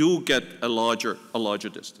we do get a larger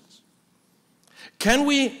distance. Can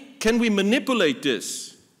we manipulate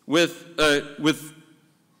this with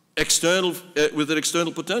external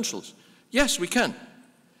potentials? Yes, we can.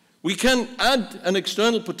 We can add an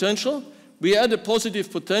external potential. We add a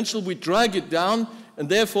positive potential, we drag it down, and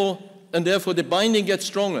therefore the binding gets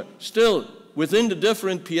stronger. Still, within the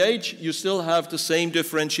different pH, you still have the same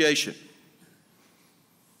differentiation.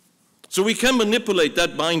 So we can manipulate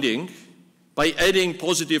that binding by adding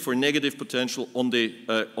positive or negative potential on the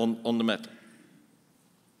metal.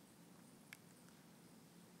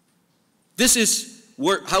 This is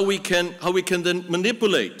how we can then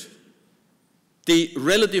manipulate the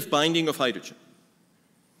relative binding of hydrogen.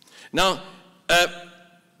 Now,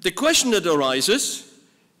 the question that arises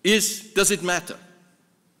is, does it matter?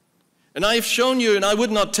 And I've shown you, and I would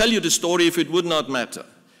not tell you the story if it would not matter.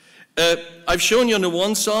 I've shown you on the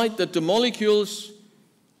one side that the molecules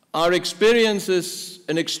are experiences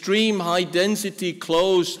an extreme high density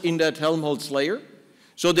close in that Helmholtz layer.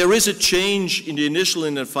 So there is a change in the initial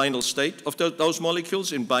and the final state of those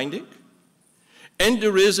molecules in binding, and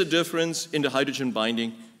there is a difference in the hydrogen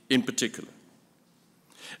binding in particular.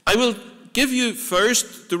 I will give you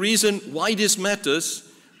first the reason why this matters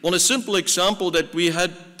on a simple example that we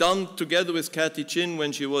had done together with Kathy Chin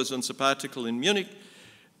when she was on sabbatical in Munich,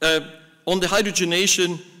 on the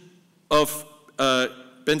hydrogenation of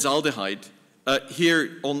benzaldehyde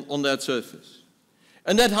here on that surface.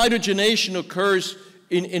 And that hydrogenation occurs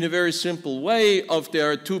in a very simple way.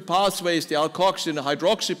 There are two pathways, the alkoxy and the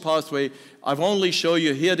hydroxy pathway. I've only shown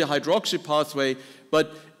you here the hydroxy pathway,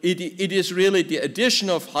 but it is really the addition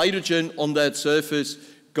of hydrogen on that surface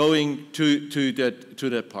going to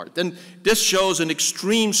that part. And this shows an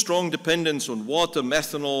extreme strong dependence on water,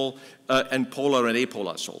 methanol, and polar and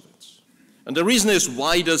apolar solvents. And the reason is,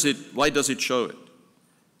 why does it show it?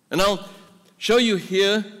 And I'll show you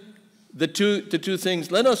here the two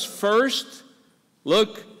things. Let us first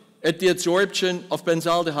look at the adsorption of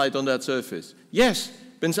benzaldehyde on that surface. Yes,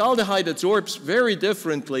 benzaldehyde adsorbs very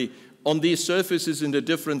differently on these surfaces in the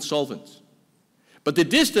different solvents. But the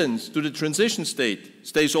distance to the transition state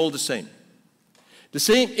stays all the same. The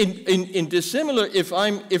same in dissimilar,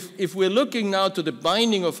 if we're looking now to the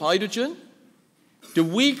binding of hydrogen, the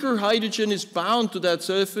weaker hydrogen is bound to that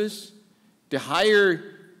surface, the higher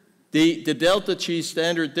the delta G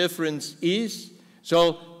standard difference is.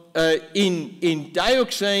 So in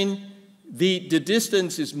dioxane, the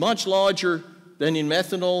distance is much larger than in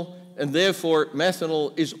methanol, and therefore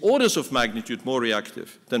methanol is orders of magnitude more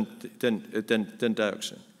reactive than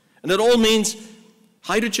dioxane. And that all means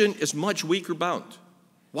hydrogen is much weaker bound.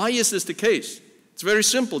 Why is this the case? It's very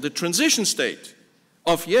simple. The transition state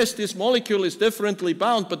of, yes, this molecule is differently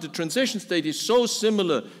bound, but the transition state is so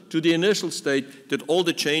similar to the initial state that all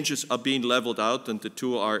the changes are being leveled out and the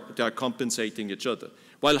two are compensating each other.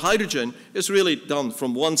 While hydrogen is really done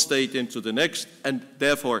from one state into the next, and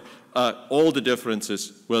therefore all the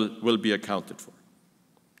differences will be accounted for.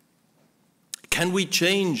 Can we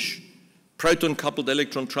change proton-coupled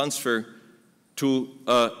electron transfer to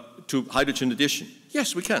hydrogen addition?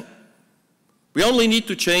 Yes, we can. We only need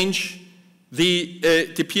to change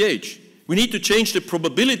the pH. We need to change the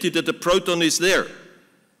probability that the proton is there.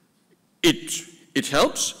 It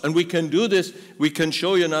helps, and we can do this. We can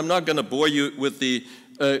show you, and I'm not going to bore you with the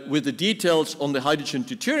details on the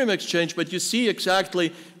hydrogen-deuterium exchange, but you see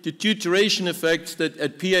exactly the deuteration effects that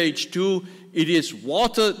at pH 2, it is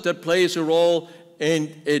water that plays a role, and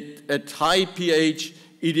at high pH,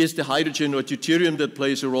 it is the hydrogen or deuterium that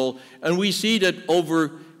plays a role. And we see that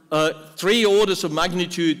over 3 orders of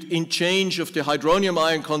magnitude in change of the hydronium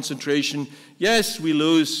ion concentration, yes, we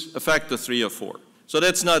lose a factor 3 or 4. So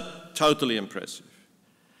that's not totally impressive.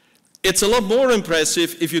 It's a lot more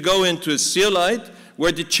impressive if you go into a zeolite,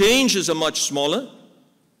 where the changes are much smaller,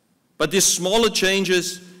 but these smaller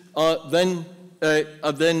changes are then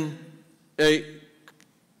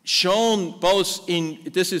shown both in,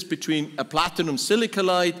 this is between a platinum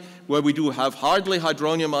silicalite, where we do have hardly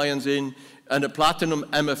hydronium ions in, and a platinum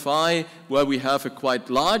MFI, where we have a quite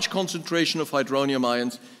large concentration of hydronium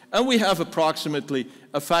ions, and we have approximately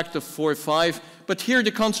a factor 4 or 5, but here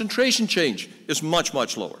the concentration change is much,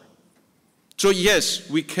 much lower. So yes,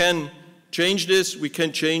 we can change this. We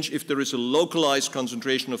can change if there is a localized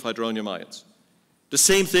concentration of hydronium ions. The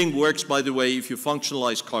same thing works, by the way, if you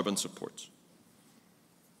functionalize carbon supports.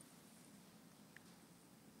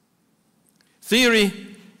 Theory,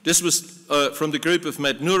 this was from the group of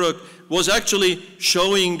Matt Nurok, was actually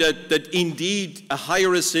showing that indeed a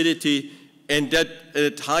higher acidity and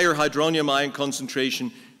that higher hydronium ion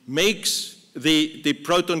concentration makes the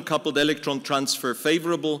proton-coupled electron transfer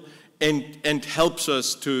favorable and helps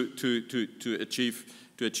us to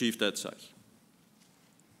achieve that size.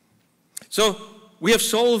 So we have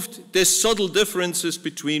solved these subtle differences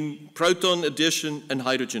between proton addition and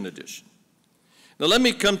hydrogen addition. Now let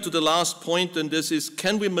me come to the last point, and this is,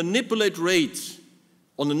 can we manipulate rates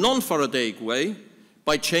on a non-Faradaic way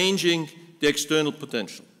by changing the external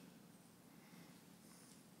potential?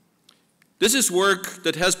 This is work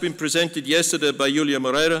that has been presented yesterday by Julia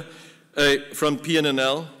Moreira from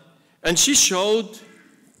PNNL, and she showed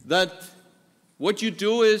that what you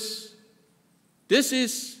do is, this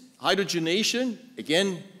is hydrogenation,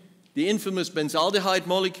 again, the infamous benzaldehyde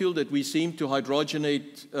molecule that we seem to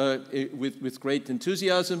hydrogenate with great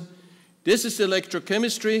enthusiasm. This is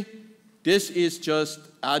electrochemistry. This is just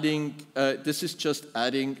adding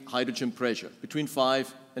hydrogen pressure between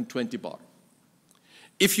 5 and 20 bar.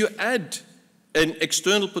 If you add an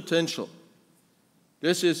external potential,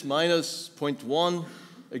 this is minus 0.1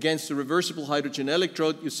 against the reversible hydrogen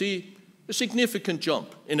electrode, you see a significant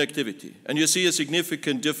jump in activity, and you see a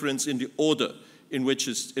significant difference in the order in which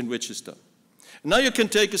it's done. Now you can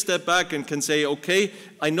take a step back and can say, okay,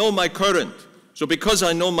 I know my current. So because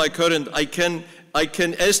I know my current, I can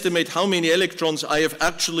estimate how many electrons I have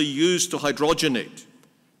actually used to hydrogenate.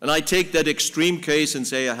 And I take that extreme case and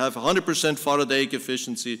say I have 100% Faradaic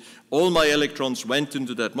efficiency. All my electrons went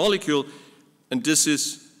into that molecule, and this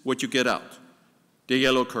is what you get out, the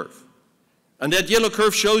yellow curve. And that yellow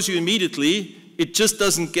curve shows you immediately it just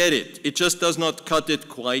doesn't get it. It just does not cut it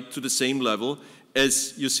quite to the same level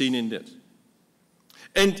as you've seen in this.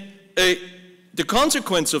 And the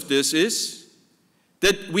consequence of this is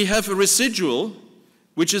that we have a residual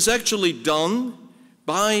which is actually done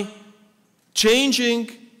by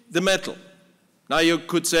changing the metal. Now you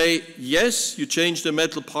could say, yes, you change the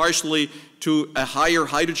metal partially to a higher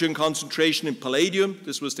hydrogen concentration in palladium.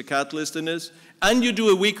 This was the catalyst in this. And you do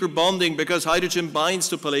a weaker bonding because hydrogen binds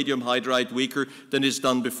to palladium hydride weaker than is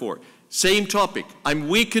done before. Same topic. I'm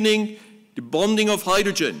weakening the bonding of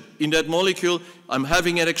hydrogen in that molecule. I'm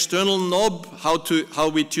having an external knob how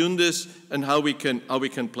we tune this and how we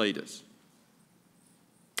can play this.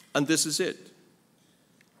 And this is it.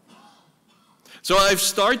 So I've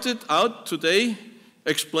started out today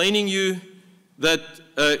explaining you that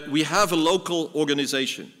we have a local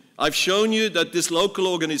organization. I've shown you that this local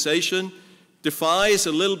organization defies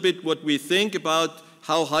a little bit what we think about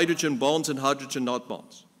how hydrogen bonds and hydrogen not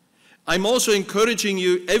bonds. I'm also encouraging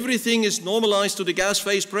you, everything is normalized to the gas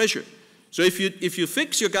phase pressure. So if you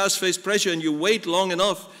fix your gas phase pressure and you wait long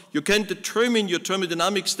enough, you can determine your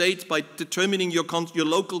thermodynamic state by determining your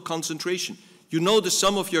local concentration. You know the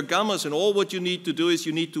sum of your gammas, and all what you need to do is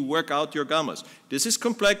you need to work out your gammas. This is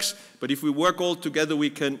complex, but if we work all together, we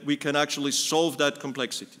can actually solve that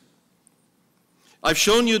complexity. I've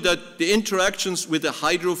shown you that the interactions with a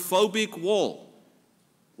hydrophobic wall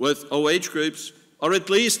with OH groups are at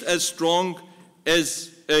least as strong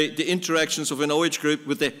as the interactions of an OH group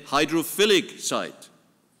with the hydrophilic side.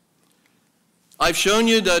 I've shown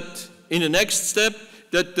you that in the next step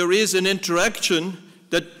that there is an interaction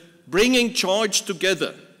that bringing charge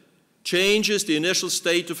together changes the initial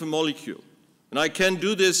state of a molecule. And I can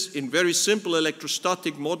do this in very simple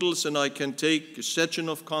electrostatic models, and I can take a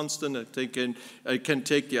Sechenov constant, I can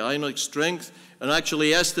take the ionic strength, and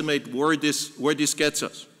actually estimate where this gets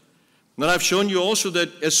us. And I've shown you also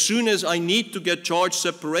that as soon as I need to get charge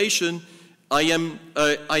separation, I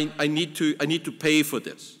need to pay for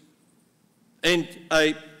this. And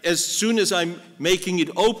as soon as I'm making it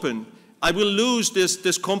open, I will lose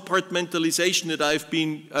this compartmentalization that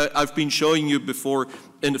I've been showing you before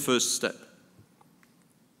in the first step.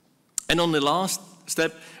 And on the last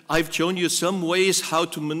step, I've shown you some ways how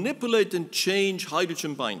to manipulate and change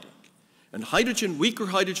hydrogen binding. And weaker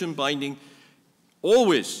hydrogen binding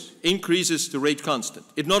always increases the rate constant.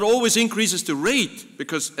 It not always increases the rate,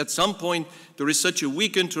 because at some point there is such a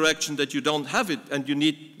weak interaction that you don't have it and you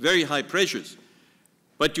need very high pressures.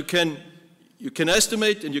 But you can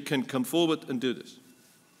estimate and you can come forward and do this.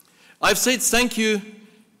 I've said thank you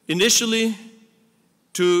initially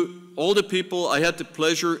to all the people I had the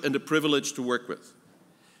pleasure and the privilege to work with.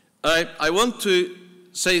 I want to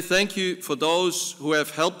say thank you for those who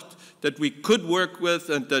have helped that we could work with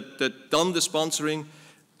and that done the sponsoring.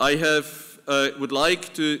 I would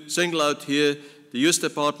like to single out here the US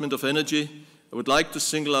Department of Energy. I would like to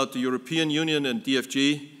single out the European Union and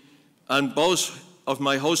DFG, and both of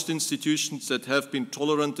my host institutions that have been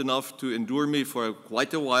tolerant enough to endure me for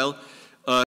quite a while.